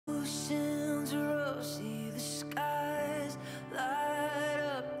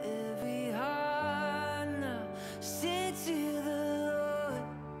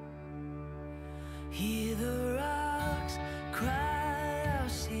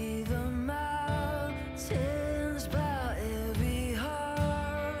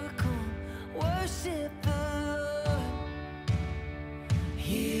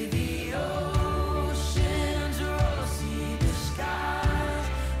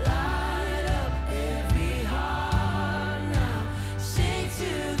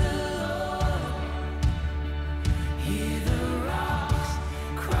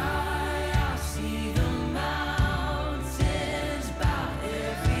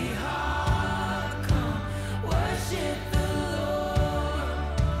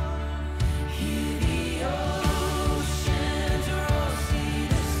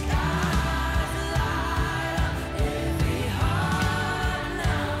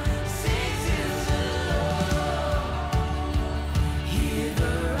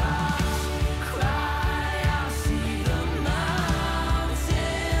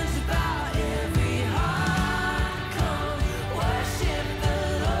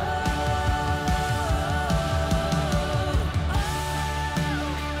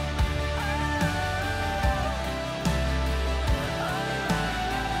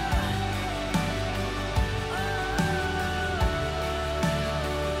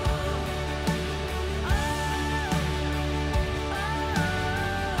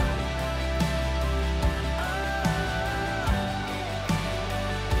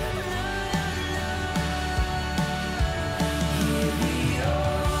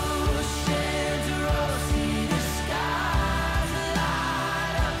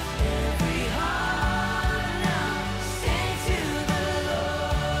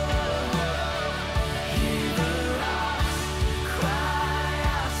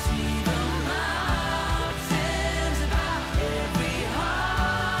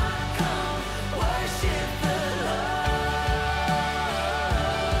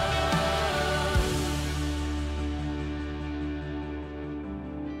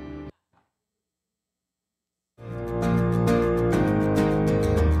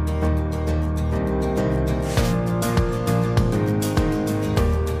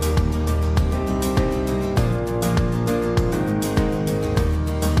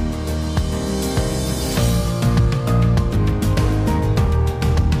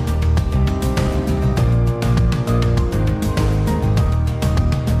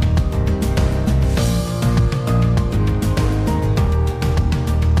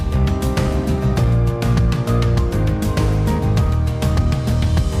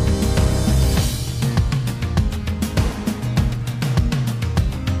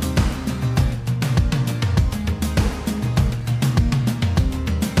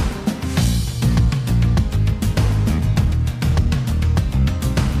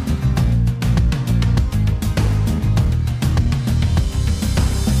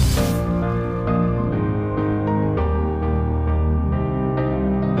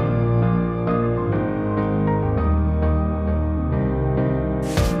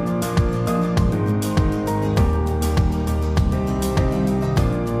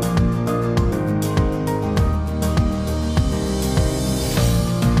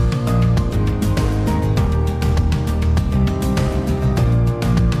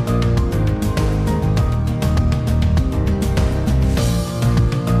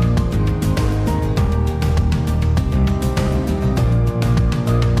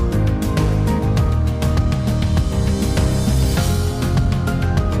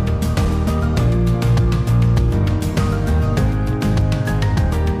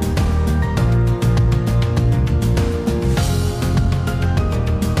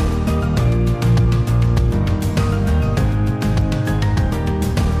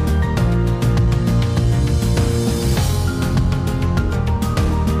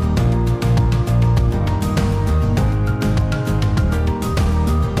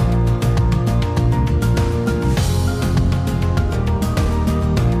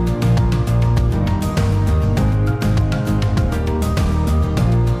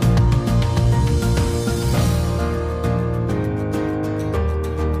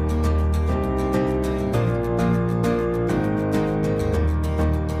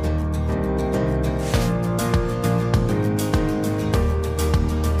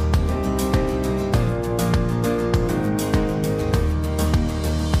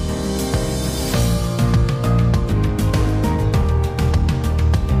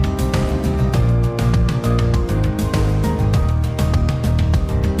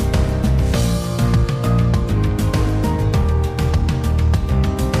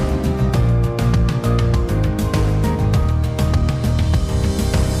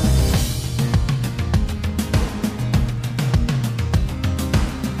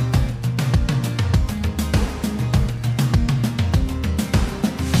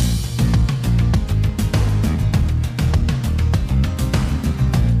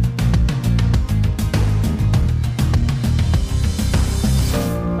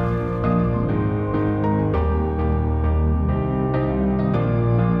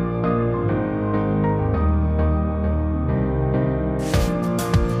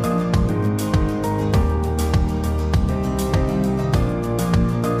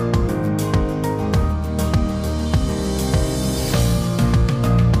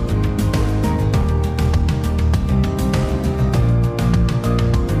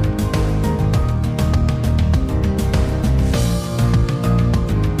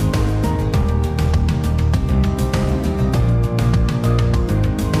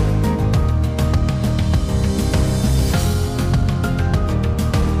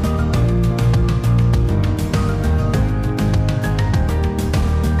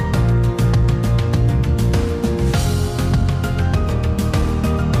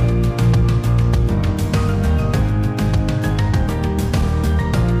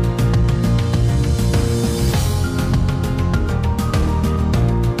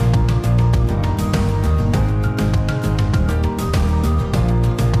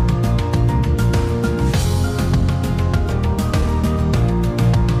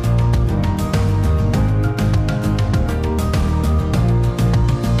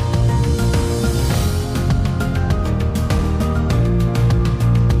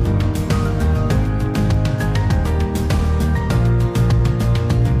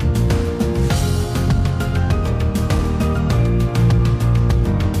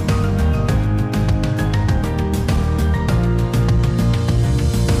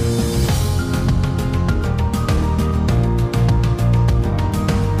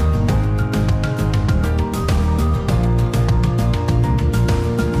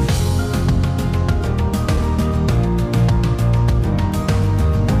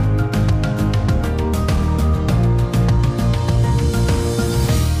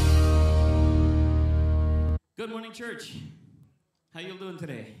church. How you doing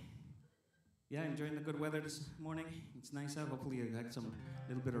today? Yeah, enjoying the good weather this morning? It's nice out. Hopefully you had some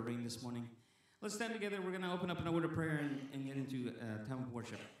little bit of rain this morning. Let's stand together. We're going to open up in a word of prayer and get into time of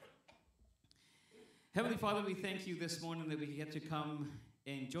worship. Heavenly Father, we thank you this morning that we get to come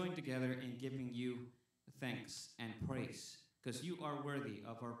and join together in giving you thanks and praise, because you are worthy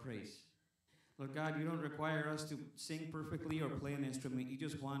of our praise. Lord God, you don't require us to sing perfectly or play an instrument. You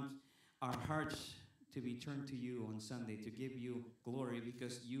just want our hearts to be turned to you on Sunday, to give you glory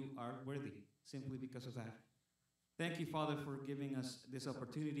because you are worthy, simply because of that. Thank you, Father, for giving us this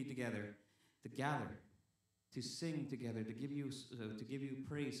opportunity together to gather, to sing together, to give you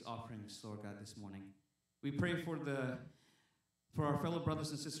praise offerings, Lord God, this morning. We pray for our fellow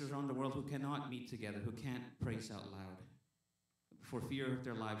brothers and sisters around the world who cannot meet together, who can't praise out loud for fear of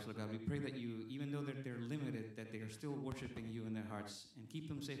their lives, Lord God. We pray that you, even though they're limited, that they are still worshiping you in their hearts, and keep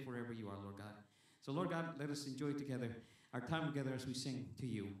them safe wherever you are, Lord God. So, Lord God, let us enjoy together our time together as we sing to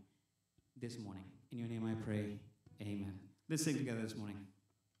you this morning. In your name I pray, amen. Let's sing together this morning.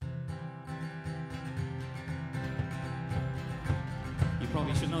 You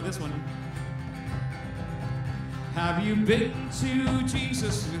probably should know this one. Have you been to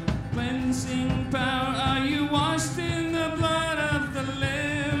Jesus with cleansing power? Are you washed in the blood of the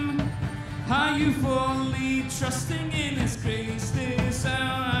Lamb? Are you fully trusting in His grace this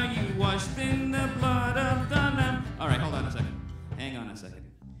hour? Are you washed in the blood of the Lamb? All right, hold on a second. Hang on a second.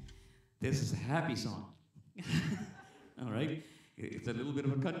 This is a happy song. All right? It's a little bit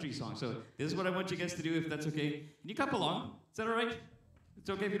of a country song. So this is what I want you guys to do, if that's okay. Can you clap along? Is that all right? It's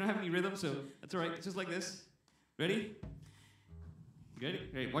okay if you don't have any rhythm, so that's all right. It's just like this. Ready? Ready?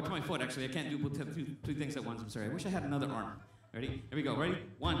 Ready? Watch my foot, actually. I can't do two things at once. I'm sorry. I wish I had another arm. Ready? Here we go. Ready?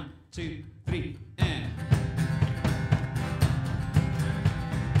 1, 2, 3, and...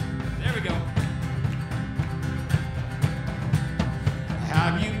 There we go.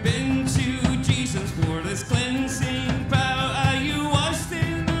 Have you been to Jesus for this cleansing power? Are you washed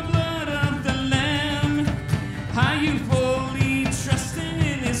in the blood of the Lamb? Are you fully trusting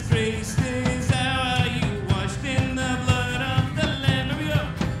in His grace this hour? Are you washed in the blood of the Lamb? Here we go.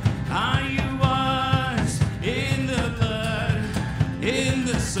 Are you washed in the blood, in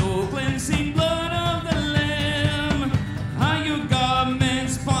the soul cleansing blood of the Lamb? Are your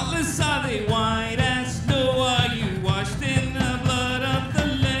garments spotless? Are they white as snow? Are you washed in the blood of the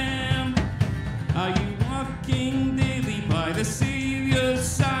Lamb? Are you walking daily by the Savior's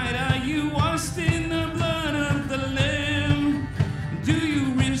side? Are you washed in the blood of the Lamb? Do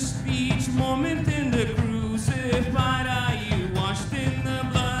you risk each moment in the crucified? Are you washed in the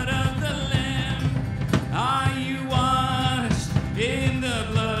blood of the Lamb? Are you washed in the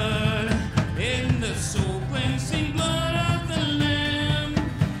blood, in the soul cleansing blood of the Lamb?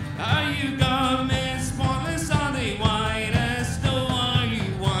 Are you garments spotless? Are they white as snow? Are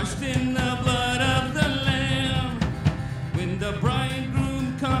you washed in the blood of the Lamb? When the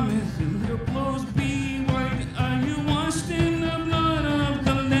bridegroom cometh, and your clothes be white, are you washed in the blood of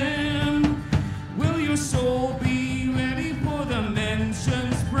the Lamb? Will your soul be ready for the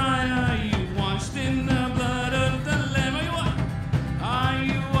mansion's bride? Are you washed in the blood of the Lamb? Are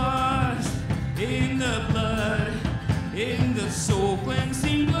you washed in the blood, in the soul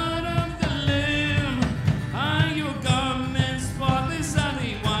cleansing blood of the Lamb? Are your garments spotless? Are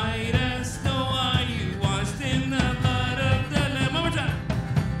they white as snow? Are you washed in the blood of the Lamb? One more time.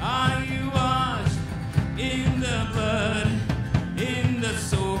 Are you washed in the blood, in the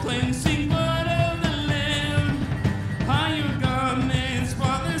soul cleansing blood of the Lamb? Are your garments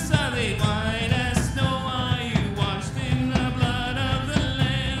spotless? Are they white as snow? Are you washed in the blood of the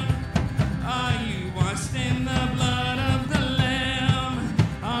Lamb? Are you washed in the blood of the Lamb?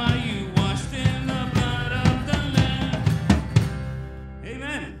 Are you washed in the blood of the Lamb?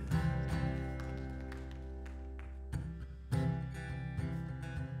 Amen.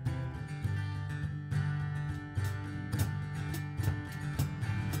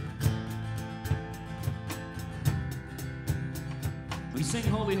 We sing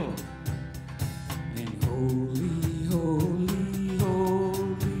Holy, Holy. And holy, holy,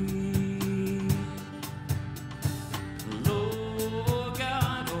 holy, Lord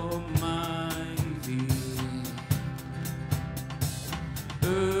God Almighty.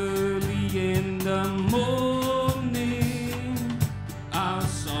 Early in the morning, our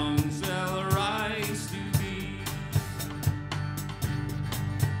songs shall rise to thee.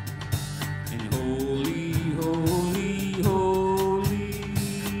 And holy, holy, holy,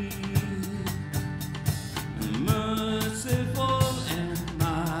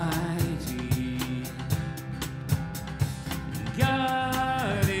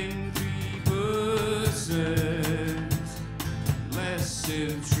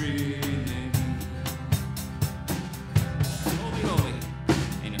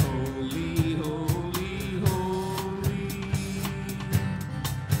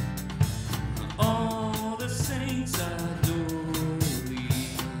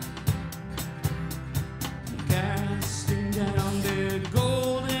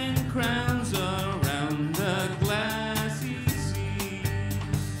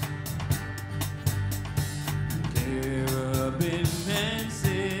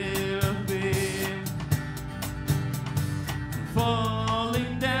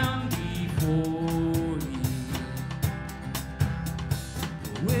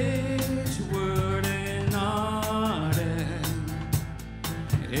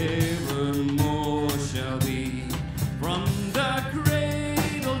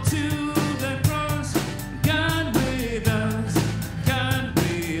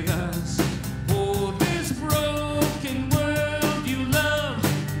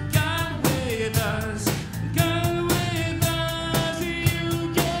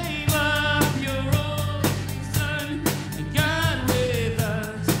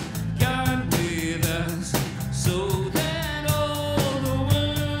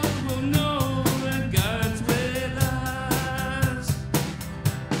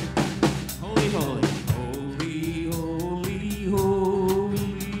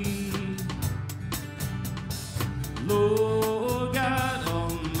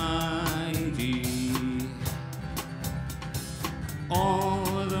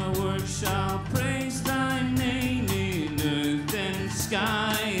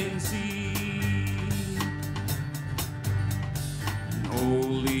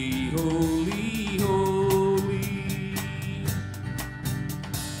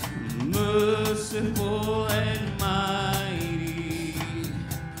 merciful and mighty,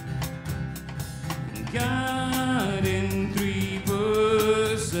 God in three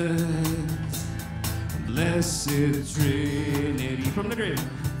persons, blessed Trinity.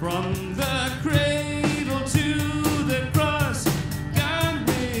 From the cradle to the cross, God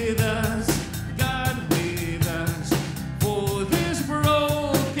with us, for this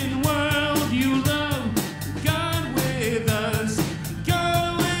broken world you love, God with us,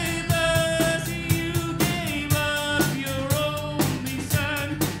 you gave up your only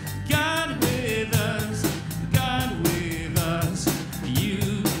Son, God with us,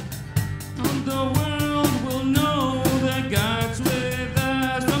 you, the world will know that God's with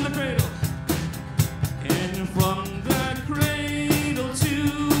us. From the cradle, and from the cradle to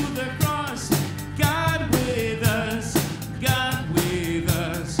the cross, God with us,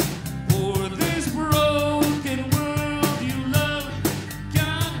 for this broken world you love,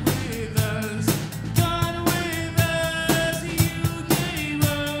 God with us, you gave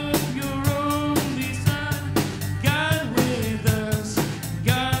up your only Son, God with us,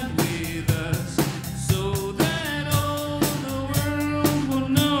 so that all the world will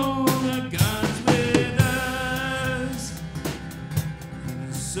know that God's with us,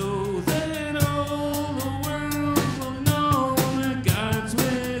 so that all the world will know that God's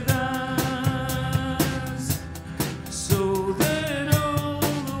with us, so that all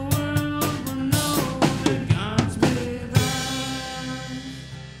the world will know that God's with us.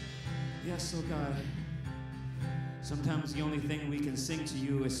 Yes, oh God. Sometimes the only thing we can sing to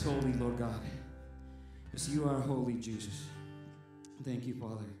you is holy, Lord God. Because you are holy, Jesus. Thank you,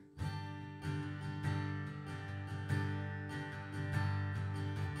 Father.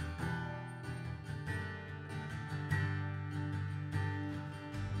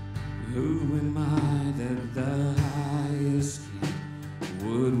 Who am I that the highest King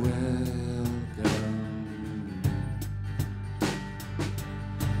would welcome?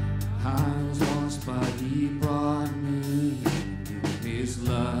 I was lost, but he brought me into his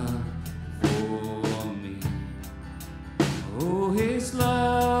love for me. Oh, his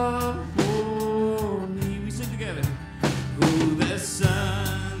love for me. We sing together. Who the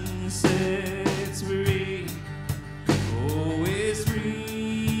sun sets free, oh, is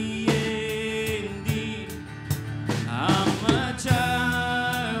free indeed. I'm a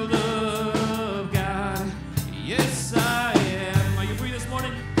child of God. Yes, I am. Are you free this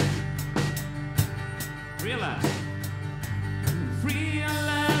morning? Realize. Free at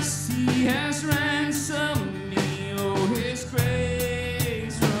last, he has ransomed me. Oh, his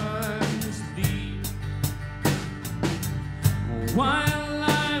grace runs deep. While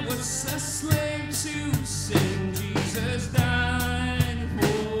I was a slave to sin, Jesus died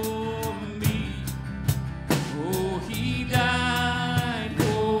for me. Oh, he died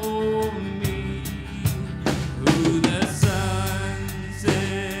for me. Who the Son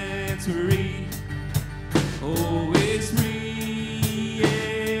sets free, oh, is free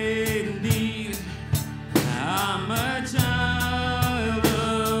indeed. I'm a child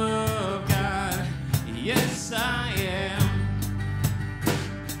of God. Yes, I am.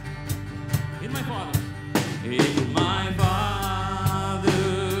 In my Father. In my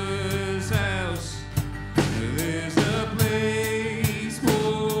Father's house, there's a place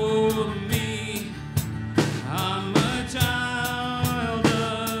for me. I'm a child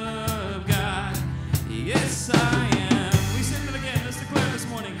of God. Yes, I am. We sing it again. Let's declare this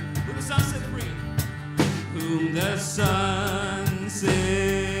morning. Who the Son set free. Whom the Son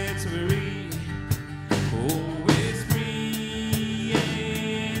sets free, oh, is free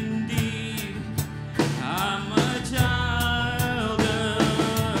indeed. I'm a child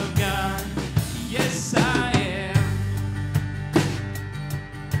of God. Yes, I am.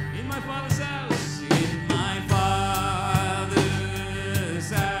 In my Father's house, in my Father's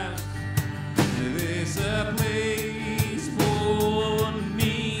house, there's a place for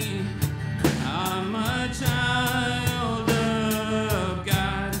me. I'm a child of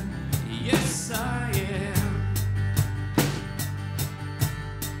God. Yes, I am.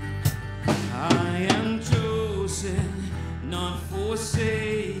 I am chosen, not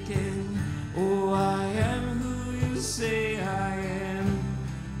forsaken. Oh, I am who you say I am.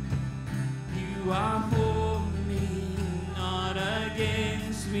 You are for me, not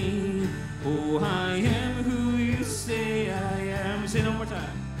against me. Oh, I am who you say I am. Say it one more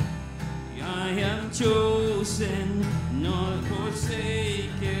time. I am chosen, not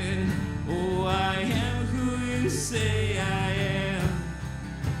forsaken. Oh, I am who you say I am.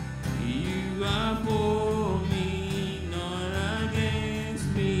 You are for me, not against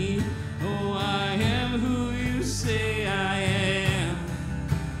me. Oh, I am who you say I am.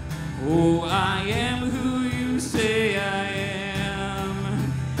 Oh, I am who you say I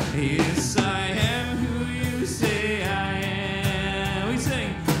am. Yes, I am who you say I am. We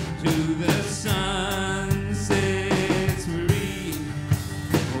sing to the sun sets free.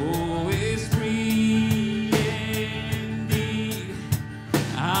 Oh, it's free indeed.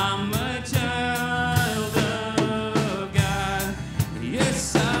 I'm a child of God.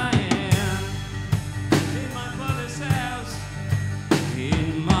 Yes, I am. In my Father's house.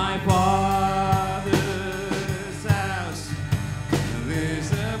 In my Father's house,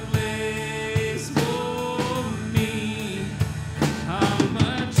 there's a place for me. I'm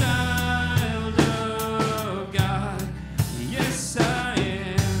a child of God. Yes, I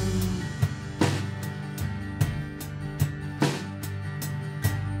am.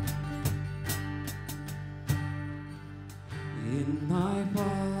 In my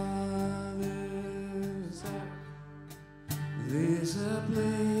Father's house, there's a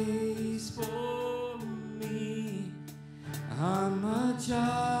place for me. I'm a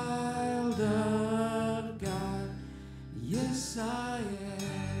child of God. Yes, I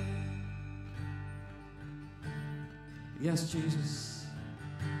am. Yes, Jesus.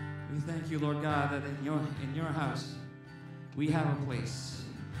 We thank you, Lord God, that in your house we have a place.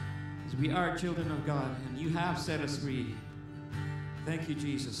 As we are children of God, and you have set us free. Thank you,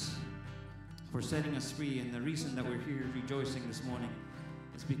 Jesus, for setting us free. And the reason that we're here rejoicing this morning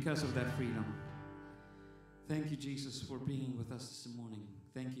is because of that freedom. Thank you, Jesus, for being with us this morning.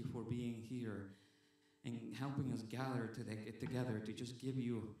 Thank you for being here and helping us gather together to just give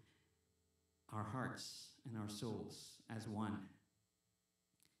you our hearts and our souls as one.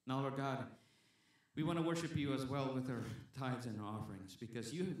 Now, Lord God, we want to worship you as well with our tithes and our offerings,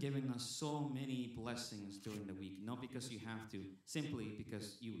 because you have given us so many blessings during the week, not because you have to, simply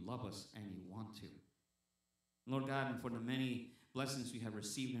because you love us and you want to. Lord God, and for the many blessings we have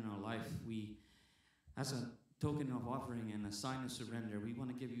received in our life, we, as a token of offering and a sign of surrender, we want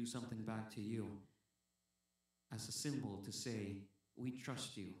to give you something back to you as a symbol to say, we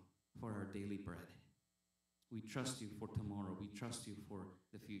trust you for our daily bread. We trust you for tomorrow. We trust you for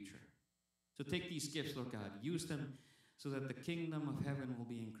the future. So take these gifts, Lord God, use them so that the kingdom of heaven will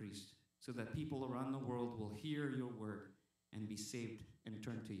be increased, so that people around the world will hear your word and be saved and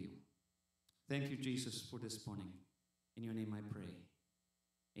turn to you. Thank you, Jesus, for this morning. In your name I pray.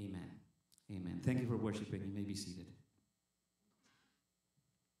 Amen. Amen. Thank you for worshiping. You may be seated.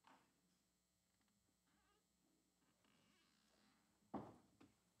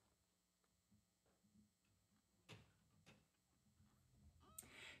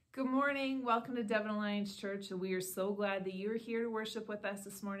 Good morning. Welcome to Devon Alliance Church. We are so glad that you're here to worship with us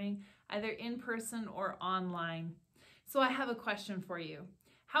this morning, either in person or online. So I have a question for you.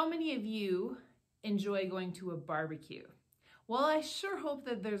 How many of you enjoy going to a barbecue? Well, I sure hope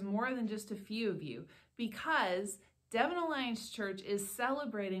that there's more than just a few of you, because Devon Alliance Church is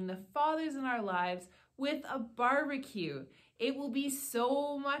celebrating the fathers in our lives with a barbecue. It will be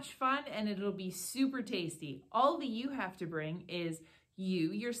so much fun and it'll be super tasty. All that you have to bring is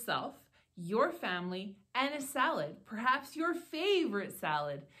you, yourself, your family, and a salad, perhaps your favorite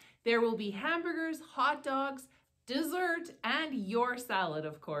salad. There will be hamburgers, hot dogs, dessert, and your salad,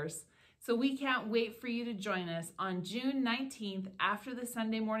 of course. So we can't wait for you to join us on June 19th after the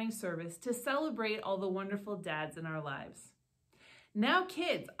Sunday morning service to celebrate all the wonderful dads in our lives. Now,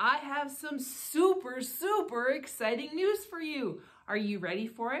 kids, I have some super, super exciting news for you. Are you ready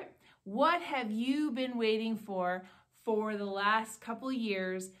for it? What have you been waiting for the last couple of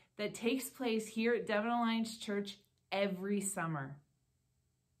years that takes place here at Devon Alliance Church every summer?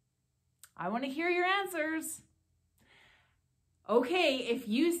 I want to hear your answers. Okay, if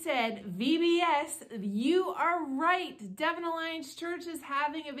you said VBS, you are right. Devon Alliance Church is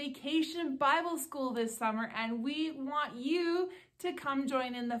having a vacation Bible school this summer, and we want you to come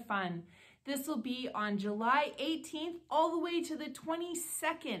join in the fun. This will be on July 18th all the way to the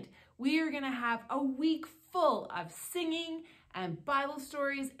 22nd. We are going to have a week full of singing and Bible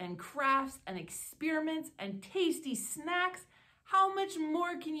stories and crafts and experiments and tasty snacks. How much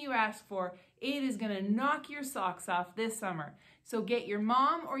more can you ask for? It is going to knock your socks off this summer. So get your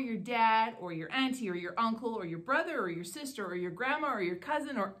mom or your dad or your auntie or your uncle or your brother or your sister or your grandma or your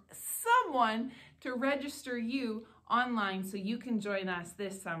cousin or someone to register you online so you can join us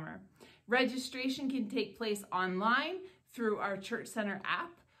this summer. Registration can take place online through our Church Center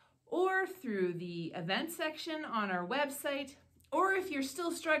app, or through the event section on our website, or if you're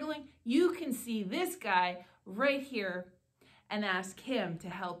still struggling, you can see this guy right here and ask him to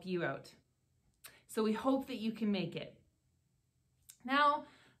help you out. So we hope that you can make it. Now,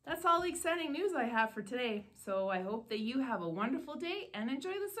 That's all the exciting news I have for today. So I hope that you have a wonderful day and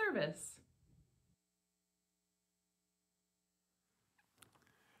enjoy the service.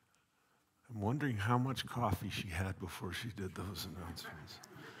 I'm wondering how much coffee she had before she did those announcements.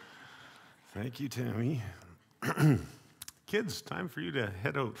 Thank you, Tammy. Kids, time for you to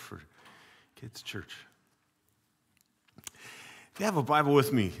head out for kids' church. If you have a Bible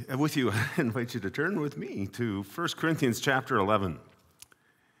with you, I invite you to turn with me to 1 Corinthians chapter 11.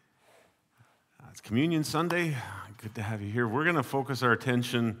 It's Communion Sunday. Good to have you here. We're going to focus our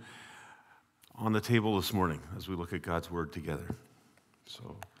attention on the table this morning as we look at God's Word together.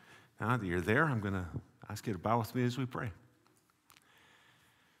 So now that you're there, I'm going to ask you to bow with me as we pray.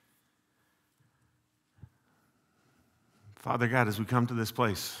 Father God, as we come to this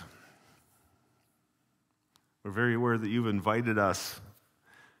place, we're very aware that you've invited us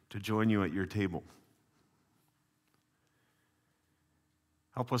to join you at your table.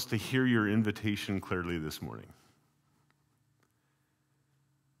 Help us to hear your invitation clearly this morning.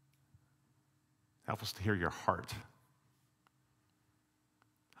 Help us to hear your heart.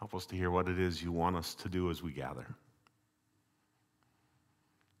 Help us to hear what it is you want us to do as we gather.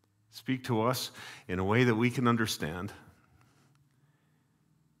 Speak to us in a way that we can understand.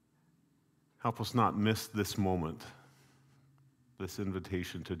 Help us not miss this moment, this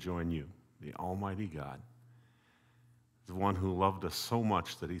invitation to join you, the Almighty God, the one who loved us so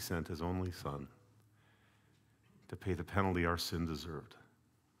much that he sent his only Son to pay the penalty our sin deserved.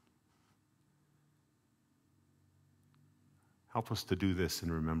 Help us to do this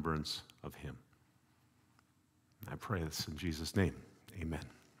in remembrance of him. I pray this in Jesus' name. Amen.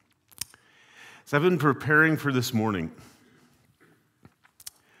 As I've been preparing for this morning,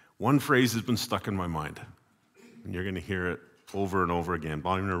 one phrase has been stuck in my mind, and you're going to hear it over and over again. But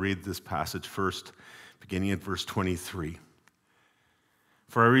I'm going to read this passage first, beginning at verse 23.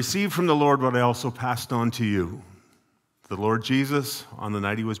 For I received from the Lord what I also passed on to you. The Lord Jesus, on the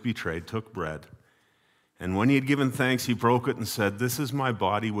night he was betrayed, took bread. And when he had given thanks, he broke it and said, "This is my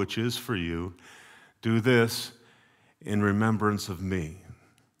body, which is for you. Do this in remembrance of me."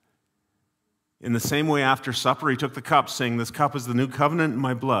 In the same way, after supper, he took the cup, saying, "This cup is the new covenant in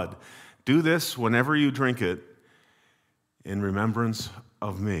my blood. Do this whenever you drink it in remembrance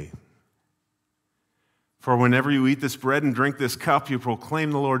of me. For whenever you eat this bread and drink this cup, you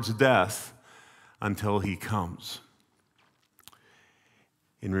proclaim the Lord's death until he comes."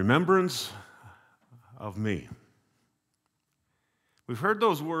 In remembrance of me. We've heard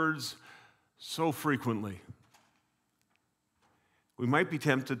those words so frequently. We might be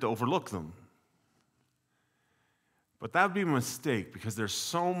tempted to overlook them. But that would be a mistake because there's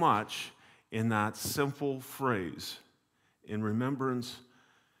so much in that simple phrase, in remembrance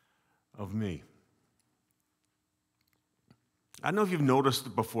of me. I don't know if you've noticed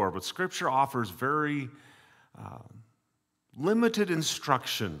it before, but Scripture offers very limited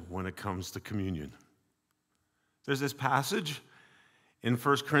instruction when it comes to communion. There's this passage in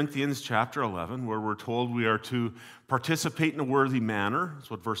 1 Corinthians chapter 11 where we're told we are to participate in a worthy manner.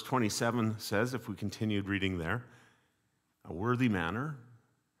 That's what verse 27 says if we continued reading there. A worthy manner.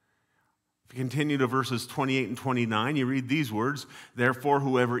 If you continue to verses 28 and 29, you read these words, "Therefore,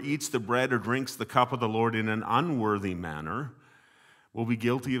 whoever eats the bread or drinks the cup of the Lord in an unworthy manner will be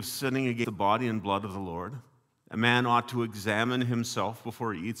guilty of sinning against the body and blood of the Lord. A man ought to examine himself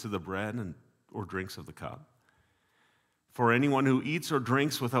before he eats of the bread or drinks of the cup. For anyone who eats or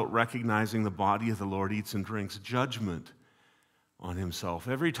drinks without recognizing the body of the Lord eats and drinks judgment on himself."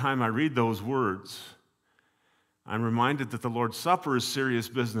 Every time I read those words, I'm reminded that the Lord's Supper is serious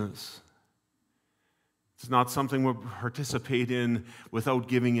business. It's not something we participate in without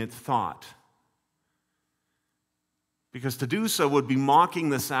giving it thought. Because to do so would be mocking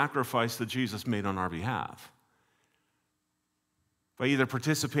the sacrifice that Jesus made on our behalf. By either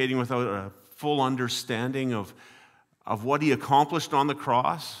participating without a full understanding of what he accomplished on the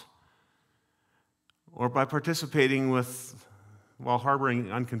cross, or by participating while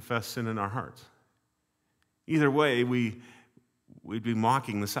harboring unconfessed sin in our hearts. Either way, we'd be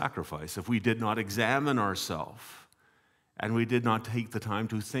mocking the sacrifice if we did not examine ourselves and we did not take the time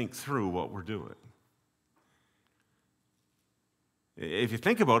to think through what we're doing. If you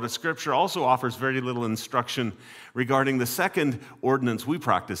think about it, Scripture also offers very little instruction regarding the second ordinance we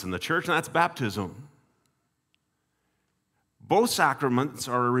practice in the church, and that's baptism. Both sacraments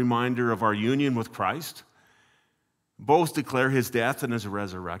are a reminder of our union with Christ. Both declare his death and his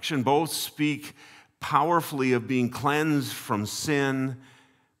resurrection. Both speak powerfully of being cleansed from sin.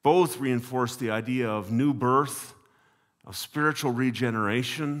 Both reinforce the idea of new birth, of spiritual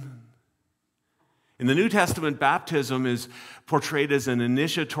regeneration. In the New Testament, baptism is portrayed as an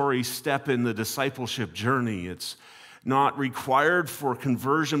initiatory step in the discipleship journey. It's not required for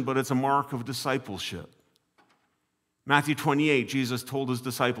conversion, but it's a mark of discipleship. Matthew 28, Jesus told his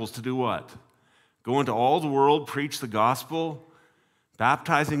disciples to do what? Go into all the world, preach the gospel,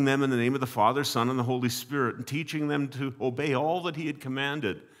 baptizing them in the name of the Father, Son, and the Holy Spirit, and teaching them to obey all that he had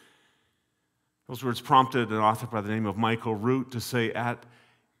commanded. Those words prompted an author by the name of Michael Root to say, at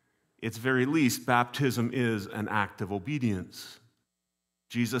its very least, baptism is an act of obedience.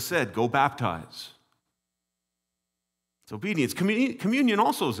 Jesus said, go baptize. It's obedience. Communion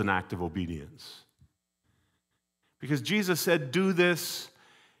also is an act of obedience. Because Jesus said, do this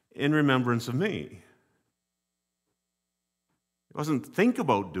in remembrance of me. It wasn't think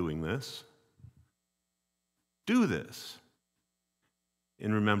about doing this. Do this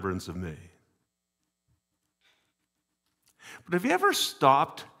in remembrance of me. But have you ever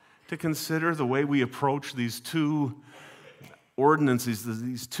stopped to consider the way we approach these two ordinances,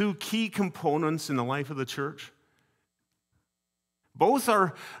 these two key components in the life of the church? Both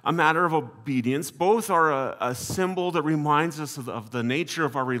are a matter of obedience. Both are a symbol that reminds us of the nature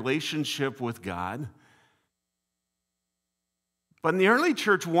of our relationship with God. But in the early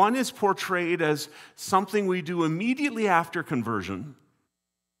church, one is portrayed as something we do immediately after conversion.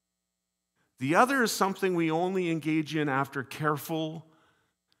 The other is something we only engage in after careful,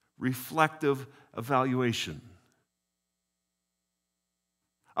 reflective evaluation.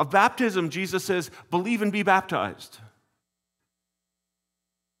 Of baptism, Jesus says, believe and be baptized.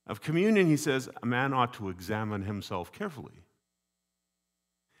 Of communion, he says, a man ought to examine himself carefully.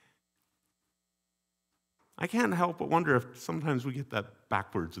 I can't help but wonder if sometimes we get that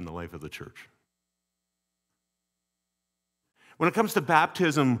backwards in the life of the church. When it comes to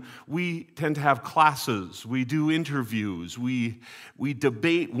baptism, we tend to have classes, we do interviews, we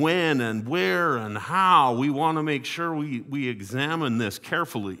debate when and where and how. We want to make sure we examine this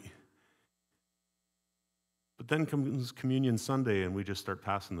carefully. But then comes Communion Sunday and we just start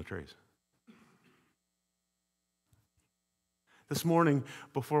passing the trays. This morning,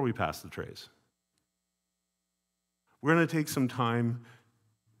 before we pass the trays, we're going to take some time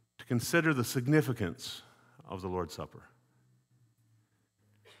to consider the significance of the Lord's Supper.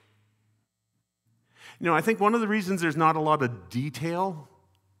 You know, I think one of the reasons there's not a lot of detail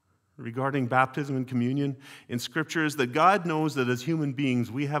regarding baptism and communion in Scripture is that God knows that as human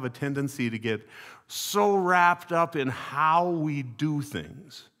beings, we have a tendency to get so wrapped up in how we do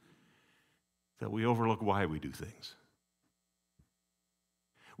things that we overlook why we do things.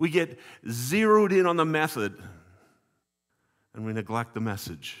 We get zeroed in on the method and we neglect the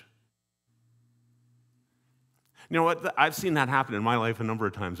message. You know what? I've seen that happen in my life a number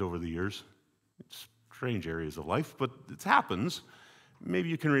of times over the years. It's strange areas of life, but it happens. Maybe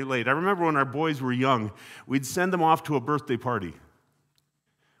you can relate. I remember when our boys were young, we'd send them off to a birthday party.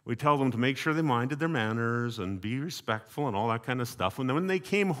 We'd tell them to make sure they minded their manners and be respectful and all that kind of stuff. And then when they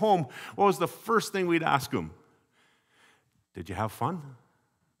came home, what was the first thing we'd ask them? Did you have fun?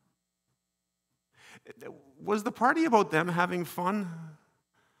 Was the party about them having fun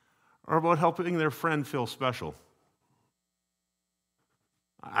or about helping their friend feel special?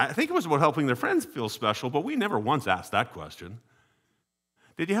 I think it was about helping their friends feel special, but we never once asked that question.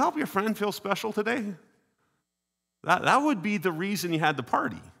 Did you help your friend feel special today? That would be the reason you had the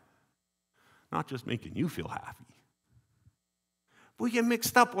party, not just making you feel happy. We get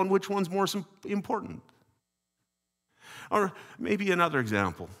mixed up on which one's more important. Or maybe another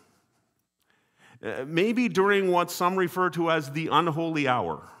example. Maybe during what some refer to as the unholy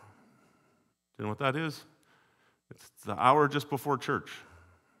hour. Do you know what that is? It's the hour just before church.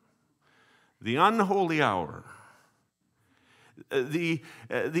 The unholy hour. The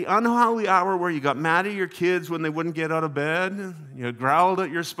unholy hour where you got mad at your kids when they wouldn't get out of bed. You growled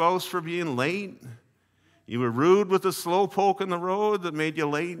at your spouse for being late. You were rude with the slow poke in the road that made you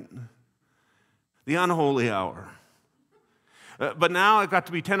late. The unholy hour. But now it got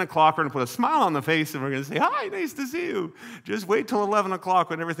to be 10 o'clock. We're going to put a smile on the face and we're going to say, hi, nice to see you. Just wait till 11 o'clock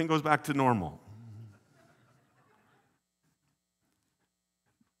when everything goes back to normal.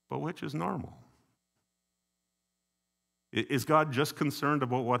 But which is normal? Is God just concerned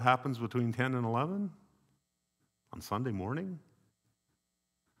about what happens between 10 and 11 on Sunday morning?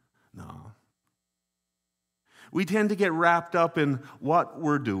 No. We tend to get wrapped up in what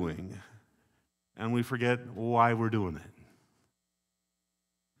we're doing, and we forget why we're doing it.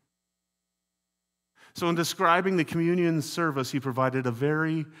 So in describing the communion service, he provided a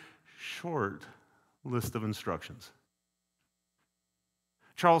very short list of instructions.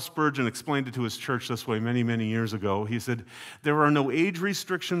 Charles Spurgeon explained it to his church this way many, many years ago. He said, there are no age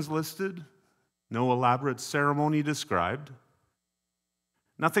restrictions listed, no elaborate ceremony described.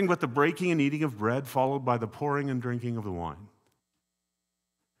 Nothing but the breaking and eating of bread, followed by the pouring and drinking of the wine.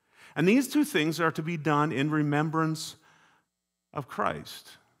 And these two things are to be done in remembrance of Christ.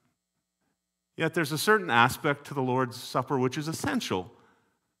 Yet there's a certain aspect to the Lord's Supper which is essential.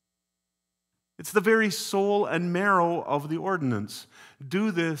 It's the very soul and marrow of the ordinance.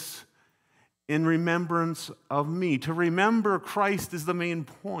 Do this in remembrance of me. To remember Christ is the main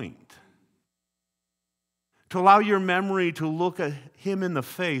point. To allow your memory to look at him in the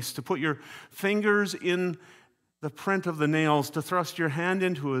face, to put your fingers in the print of the nails, to thrust your hand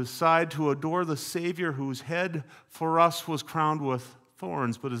into his side, to adore the Savior whose head for us was crowned with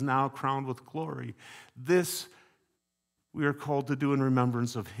thorns, but is now crowned with glory. This we are called to do in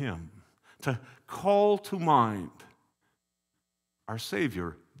remembrance of him, to call to mind our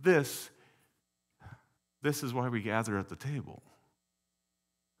Savior. This is why we gather at the table,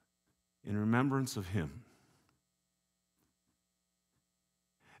 in remembrance of him.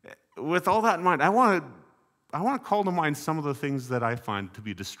 With all that in mind, I want to call to mind some of the things that I find to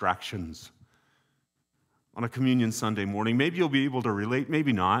be distractions on a communion Sunday morning. Maybe you'll be able to relate,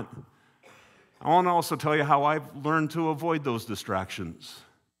 maybe not. I want to also tell you how I've learned to avoid those distractions,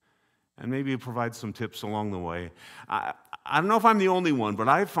 and maybe provide some tips along the way. I don't know if I'm the only one, but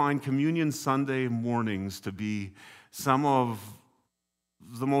I find communion Sunday mornings to be some of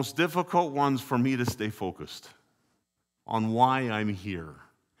the most difficult ones for me to stay focused on why I'm here.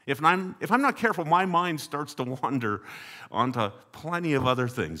 If I'm not careful, my mind starts to wander onto plenty of other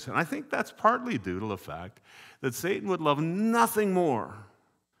things. And I think that's partly due to the fact that Satan would love nothing more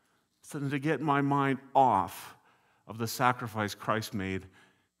than to get my mind off of the sacrifice Christ made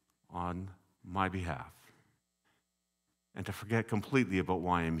on my behalf, and to forget completely about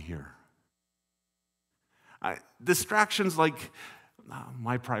why I'm here. Distractions like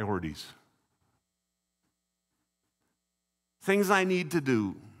my priorities, things I need to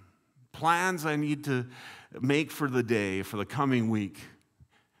do, plans I need to make for the day, for the coming week,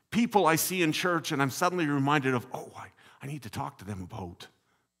 people I see in church and I'm suddenly reminded of, I need to talk to them about.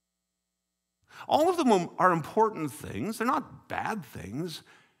 All of them are important things. They're not bad things,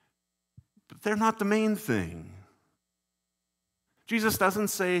 but they're not the main thing. Jesus doesn't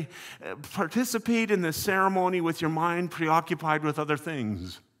say, participate in this ceremony with your mind preoccupied with other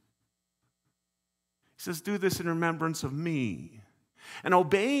things. He says, do this in remembrance of me. And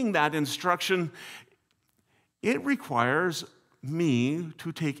obeying that instruction, it requires me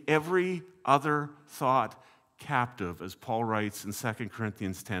to take every other thought captive, as Paul writes in 2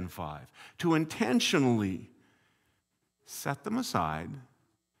 Corinthians 10:5, to intentionally set them aside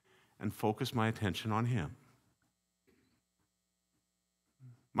and focus my attention on him.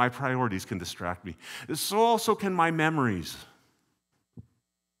 My priorities can distract me. So also can my memories.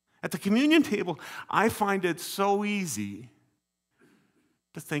 At the communion table, I find it so easy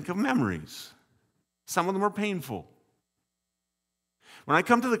to think of memories. Some of them are painful. When I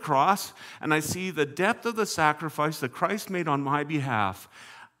come to the cross and I see the depth of the sacrifice that Christ made on my behalf,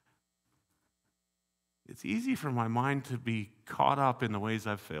 it's easy for my mind to be caught up in the ways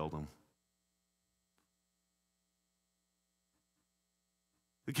I've failed him.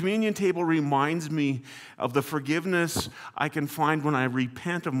 The communion table reminds me of the forgiveness I can find when I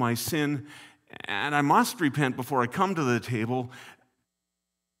repent of my sin, and I must repent before I come to the table.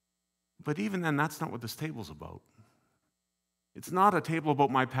 But even then, that's not what this table's about. It's not a table about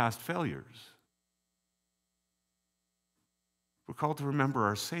my past failures. We're called to remember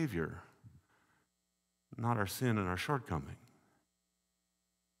our Savior, not our sin and our shortcoming.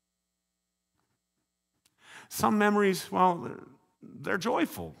 Some memories, they're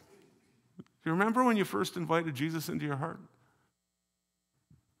joyful. Do you remember when you first invited Jesus into your heart?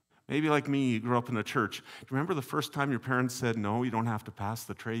 Maybe like me, you grew up in a church. Do you remember the first time your parents said, no, you don't have to pass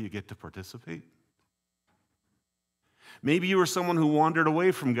the tray, you get to participate? Maybe you were someone who wandered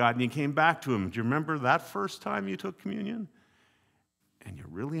away from God and you came back to him. Do you remember that first time you took communion? And you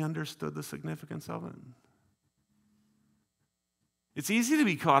really understood the significance of it? It's easy to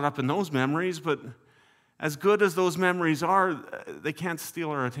be caught up in those memories, but as good as those memories are, they can't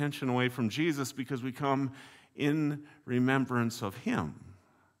steal our attention away from Jesus because we come in remembrance of him.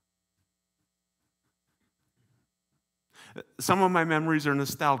 Some of my memories are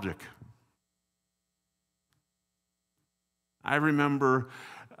nostalgic. I remember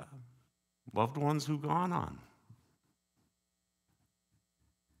loved ones who've gone on.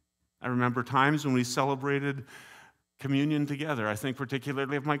 I remember times when we celebrated communion together. I think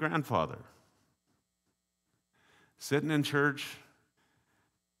particularly of my grandfather. Sitting in church,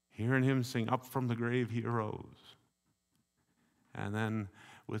 hearing him sing, "Up from the grave he arose." And then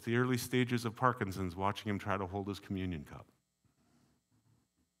with the early stages of Parkinson's, watching him try to hold his communion cup.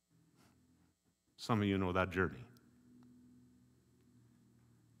 Some of you know that journey.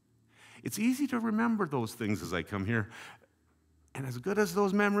 It's easy to remember those things as I come here. And as good as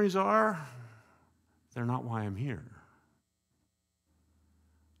those memories are, they're not why I'm here.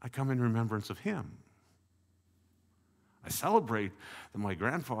 I come in remembrance of him. I celebrate that my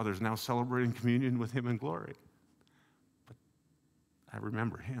grandfather is now celebrating communion with him in glory. But I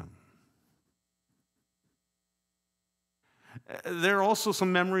remember him. There are also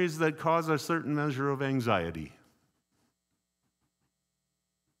some memories that cause a certain measure of anxiety.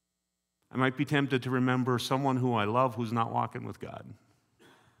 I might be tempted to remember someone who I love who's not walking with God.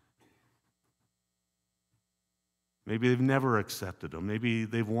 Maybe they've never accepted him. Maybe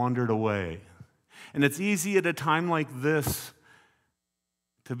they've wandered away. And it's easy at a time like this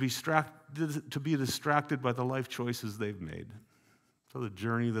to be distracted by the life choices they've made, for the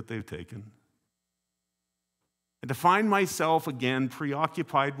journey that they've taken. And to find myself again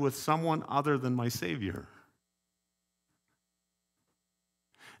preoccupied with someone other than my Savior.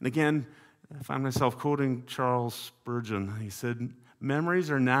 And again, I find myself quoting Charles Spurgeon. He said, "Memories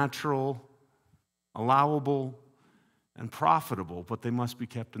are natural, allowable, and profitable, but they must be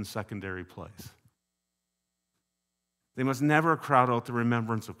kept in secondary place. They must never crowd out the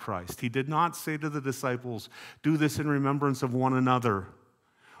remembrance of Christ." He did not say to the disciples, "Do this in remembrance of one another,"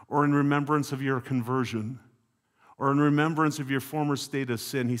 or in remembrance of your conversion, or in remembrance of your former state of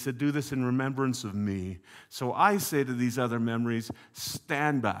sin. He said, "Do this in remembrance of me." So I say to these other memories,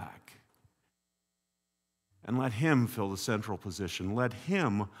 stand back and let him fill the central position. Let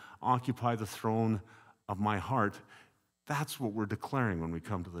him occupy the throne of my heart. That's what we're declaring when we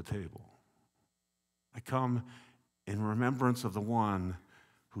come to the table. I come in remembrance of the one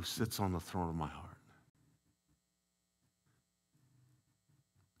who sits on the throne of my heart.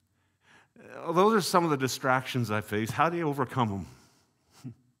 Those are some of the distractions I face. How do you overcome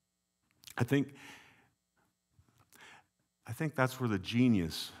them? I think that's where the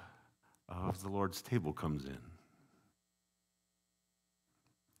genius of the Lord's table comes in.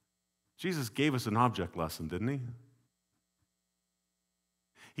 Jesus gave us an object lesson, didn't he?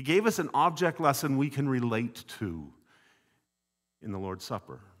 He gave us an object lesson we can relate to in the Lord's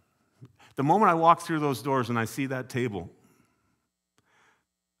Supper. The moment I walk through those doors and I see that table,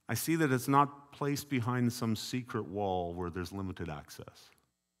 I see that it's not placed behind some secret wall where there's limited access.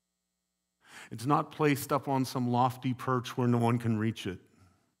 It's not placed up on some lofty perch where no one can reach it.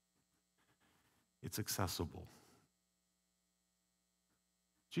 It's accessible.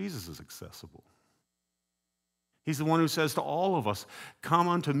 Jesus is accessible. He's the one who says to all of us, "Come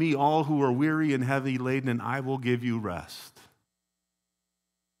unto me, all who are weary and heavy laden, and I will give you rest."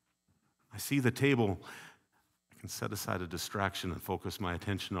 I see the table. I can set aside a distraction and focus my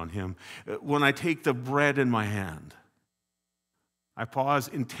attention on him. When I take the bread in my hand, I pause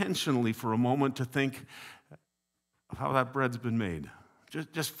intentionally for a moment to think of how that bread's been made.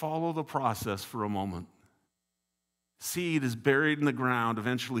 Just follow the process for a moment. Seed is buried in the ground,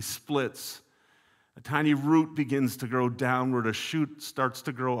 eventually splits. A tiny root begins to grow downward. A shoot starts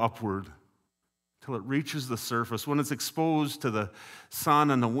to grow upward till it reaches the surface. When it's exposed to the sun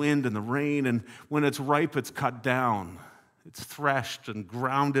and the wind and the rain, and when it's ripe, it's cut down. It's threshed and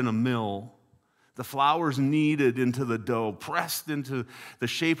ground in a mill. The flour's kneaded into the dough, pressed into the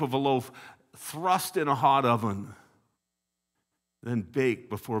shape of a loaf, thrust in a hot oven, then baked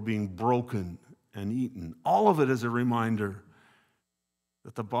before being broken and eaten. All of it is a reminder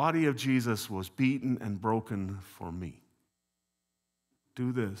that the body of Jesus was beaten and broken for me.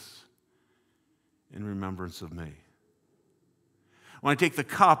 Do this in remembrance of me. When I take the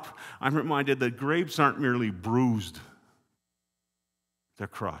cup, I'm reminded that grapes aren't merely bruised, they're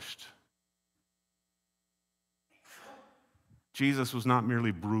crushed. Jesus was not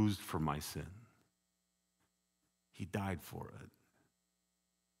merely bruised for my sin. He died for it.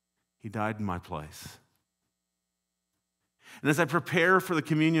 He died in my place. And as I prepare for the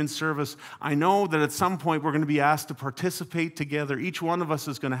communion service, I know that at some point we're going to be asked to participate together. Each one of us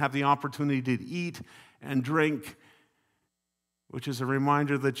is going to have the opportunity to eat and drink, which is a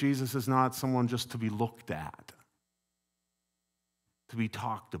reminder that Jesus is not someone just to be looked at, to be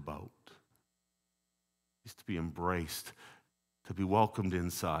talked about. He's to be embraced, to be welcomed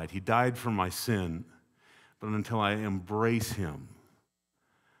inside. He died for my sin, but until I embrace him,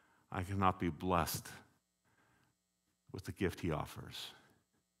 I cannot be blessed with the gift he offers.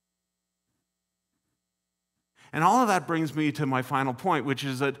 And all of that brings me to my final point, which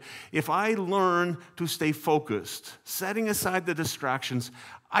is that if I learn to stay focused, setting aside the distractions,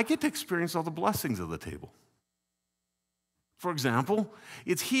 I get to experience all the blessings of the table. For example,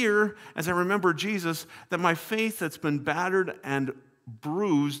 it's here, as I remember Jesus, that my faith that's been battered and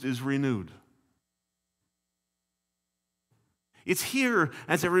bruised is renewed. It's here,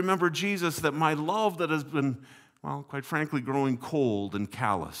 as I remember Jesus, that my love that has been, well, quite frankly, growing cold and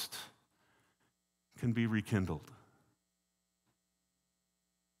calloused can be rekindled.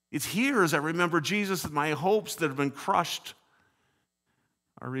 It's here, as I remember Jesus, that my hopes that have been crushed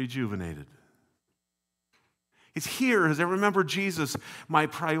are rejuvenated. It's here, as I remember Jesus, my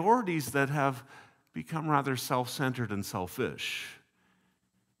priorities that have become rather self-centered and selfish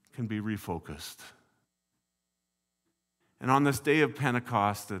can be refocused. And on this day of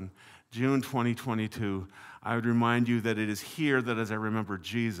Pentecost in June 2022, I would remind you that it is here that, as I remember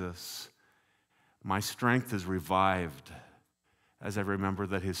Jesus, my strength is revived as I remember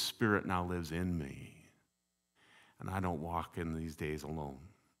that his Spirit now lives in me. And I don't walk in these days alone,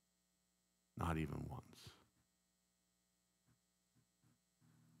 not even once.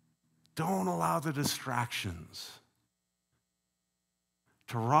 Don't allow the distractions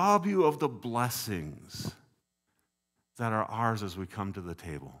to rob you of the blessings that are ours as we come to the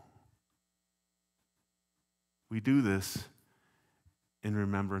table. We do this in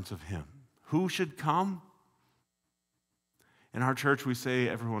remembrance of him. Who should come? In our church, we say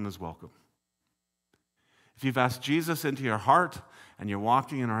everyone is welcome. If you've asked Jesus into your heart and you're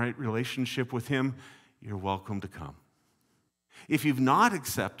walking in a right relationship with him, you're welcome to come. If you've not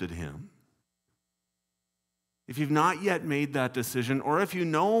accepted him, if you've not yet made that decision, or if you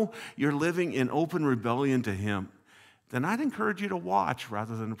know you're living in open rebellion to him, then I'd encourage you to watch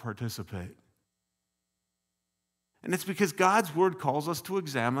rather than to participate. And it's because God's word calls us to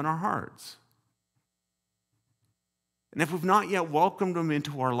examine our hearts. And if we've not yet welcomed him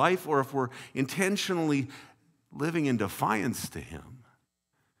into our life, or if we're intentionally living in defiance to him,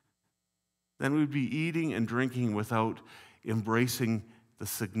 then we'd be eating and drinking without embracing the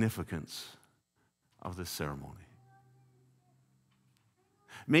significance of this ceremony.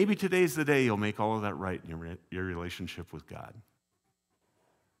 Maybe today's the day you'll make all of that right in your relationship with God.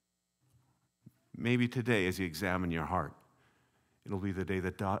 Maybe today, as you examine your heart, it'll be the day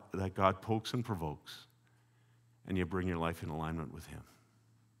that God pokes and provokes, and you bring your life in alignment with him.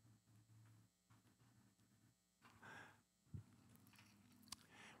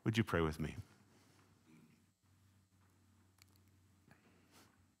 Would you pray with me?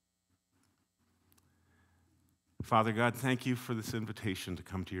 Father God, thank you for this invitation to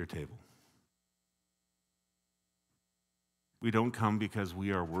come to your table. We don't come because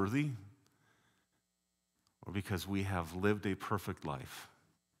we are worthy or because we have lived a perfect life.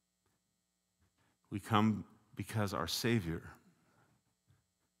 We come because our Savior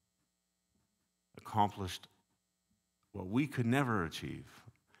accomplished what we could never achieve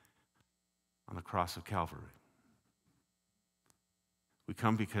on the cross of Calvary. We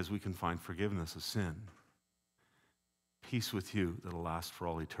come because we can find forgiveness of sin, peace with you that'll last for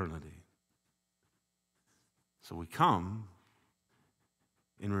all eternity. So we come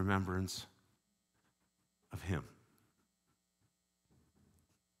in remembrance of him.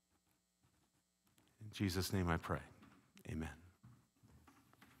 In Jesus' name I pray. Amen.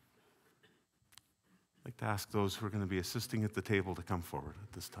 I'd like to ask those who are going to be assisting at the table to come forward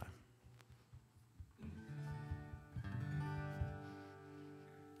at this time.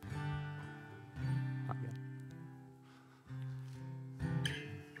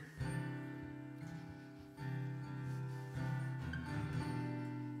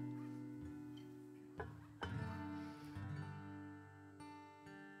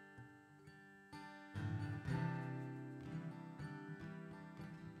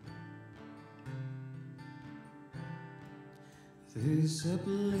 There's a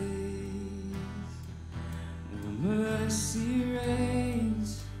place where mercy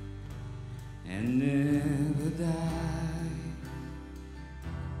reigns and never dies.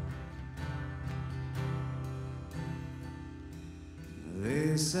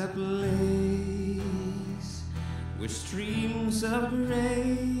 There's a place where streams of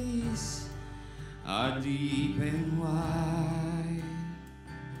grace are deep and wide.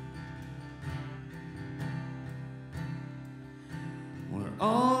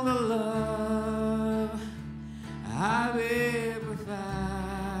 All the love I've ever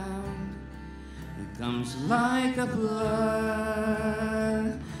found, it comes like a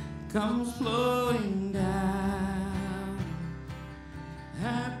flood, comes flowing down.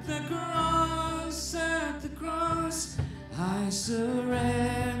 At the cross, I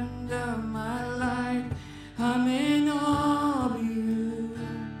surrender my life. I'm in awe of you,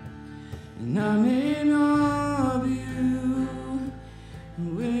 and I'm in awe of you.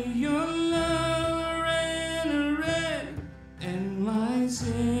 Where your love ran red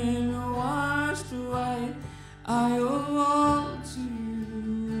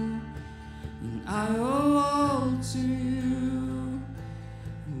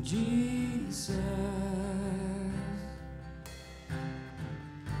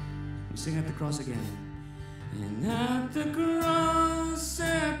Sing at the cross again. And at the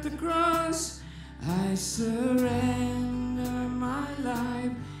cross, I surrender my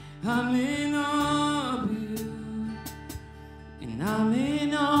life. I'm in awe of you, and I'm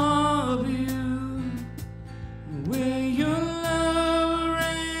in awe of you. Where your love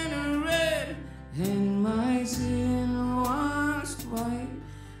ran red, and my sin washed white,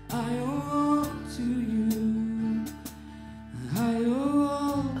 I owe all to you. I owe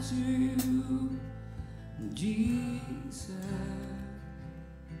all to you, Jesus.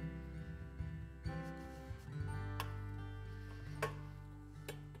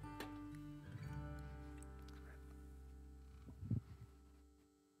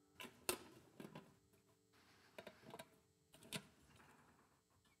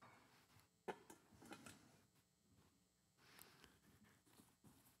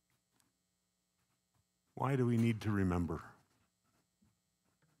 Why do we need to remember?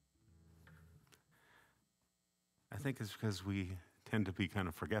 I think it's because we tend to be kind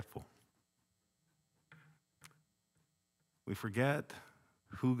of forgetful. We forget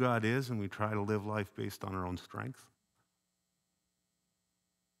who God is and we try to live life based on our own strength.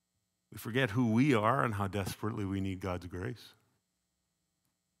 We forget who we are and how desperately we need God's grace.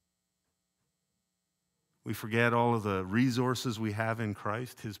 We forget all of the resources we have in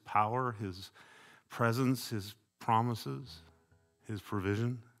Christ, His power, His presence, His promises, His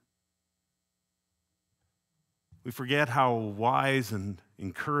provision. We forget how wise and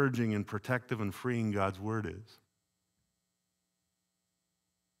encouraging and protective and freeing God's word is.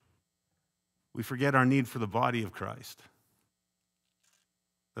 We forget our need for the body of Christ,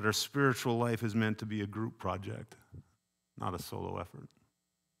 that our spiritual life is meant to be a group project, not a solo effort.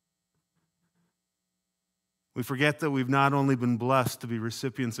 We forget that we've not only been blessed to be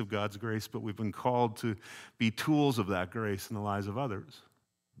recipients of God's grace, but we've been called to be tools of that grace in the lives of others.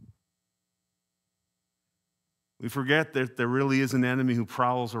 We forget that there really is an enemy who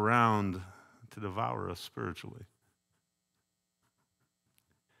prowls around to devour us spiritually.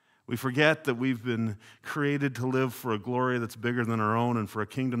 We forget that we've been created to live for a glory that's bigger than our own and for a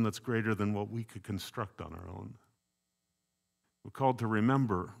kingdom that's greater than what we could construct on our own. We're called to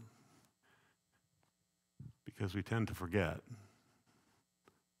remember because we tend to forget.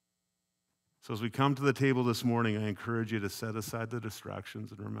 So as we come to the table this morning, I encourage you to set aside the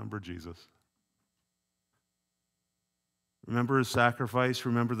distractions and remember Jesus. Remember His sacrifice.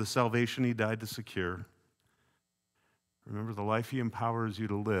 Remember the salvation He died to secure. Remember the life He empowers you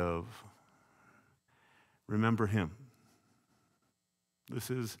to live. Remember Him. This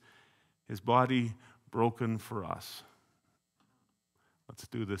is His body broken for us. Let's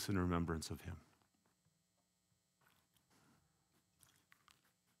do this in remembrance of Him.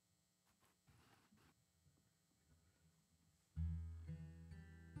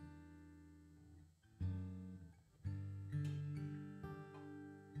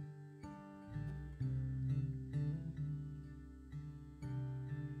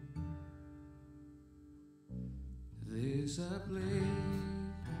 There's a place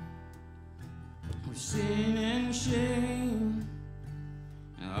where sin and shame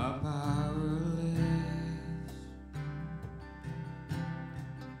are powerless,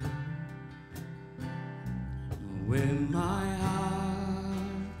 where my heart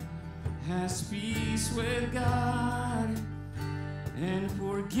has peace with God and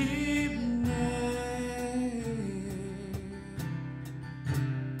forgiveness.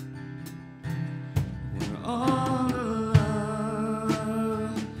 Where all the love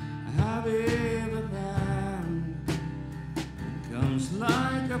I've ever found comes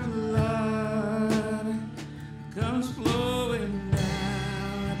like a flood, comes flowing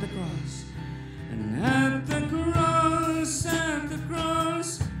down at the cross. And at the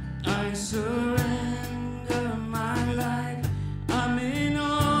cross, I surrender my life. I'm in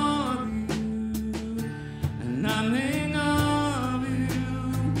awe of you, and I'm in awe of you.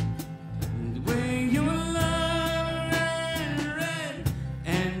 And the way your love ran red,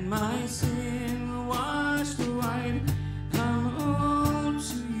 and my sin washed white, I'm all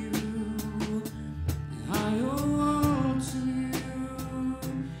to you. I owe all to you.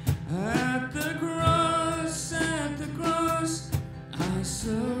 At the cross, I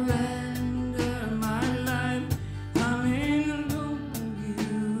surrender my life. I'm in awe of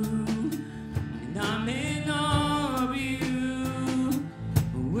you, and I'm in awe of you.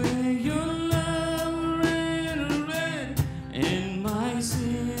 Where your love ran red, and my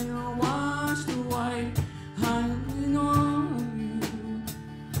sin washed white, I'm in awe of you.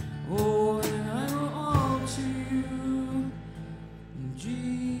 Oh, and I owe all to you,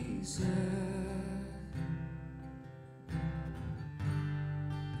 Jesus.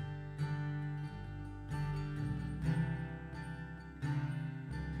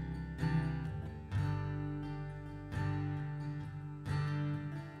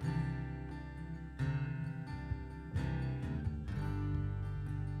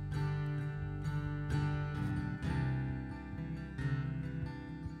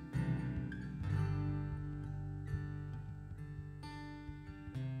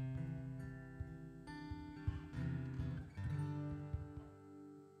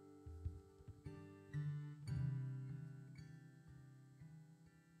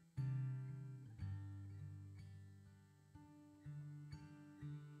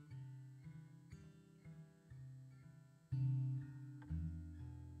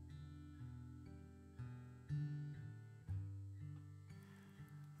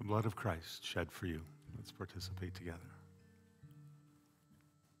 blood of Christ shed for you. Let's participate together.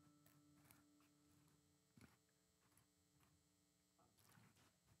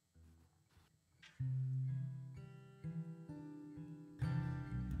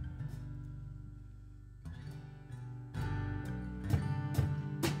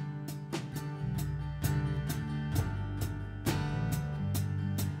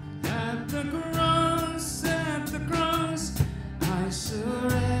 At the cross, I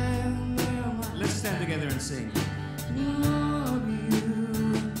surrender. Let's stand together and sing. Love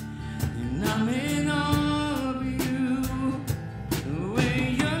you, and I'm in awe of you. The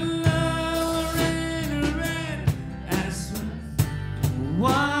way your love ran red as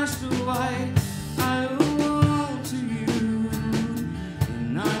washed white. I owe to you,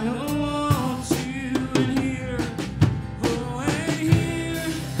 and I owe to you. And here, oh, and here,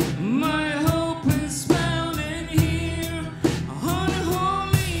 my hope is found in here, on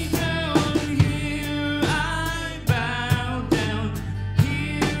holy ground. Here I bow down.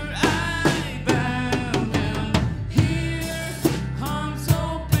 Here I bow down. Here arms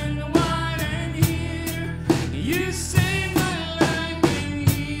open wide, and here you save my life. And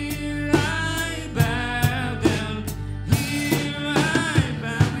here I bow down. Here I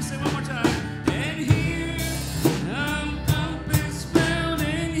bow. We say one more time. And here hope is found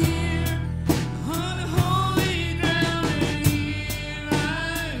in here, on holy ground. And here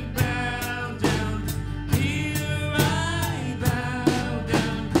I bow down. Here I bow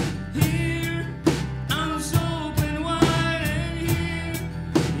down. Here arms open wide, and here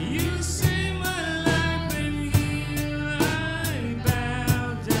you save my life. And here I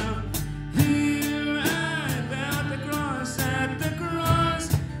bow down. Here I bow. At the cross, at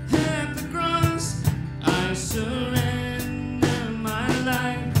the cross, I surrender my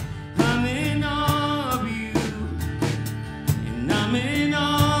life. I'm in awe of you, and I'm in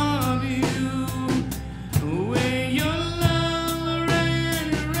awe of you. The way your love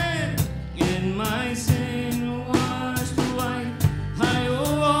ran red, and my sin washed white. I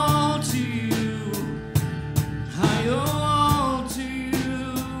owe all to you. I owe all to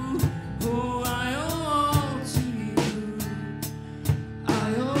you. Oh, I owe all to you.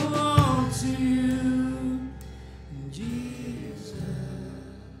 I owe all to you, Jesus.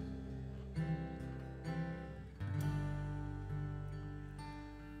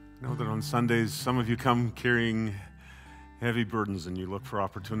 I know that on Sundays, some of you come carrying heavy burdens and you look for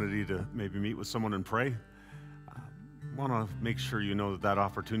opportunity to maybe meet with someone and pray. Want to make sure you know that that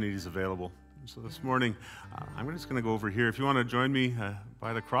opportunity is available. So this morning, I'm just going to go over here. If you want to join me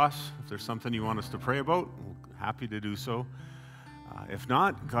by the cross, if there's something you want us to pray about, we're happy to do so. If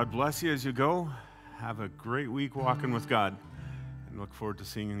not, God bless you as you go. Have a great week walking with God, and look forward to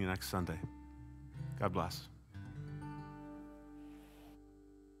seeing you next Sunday. God bless.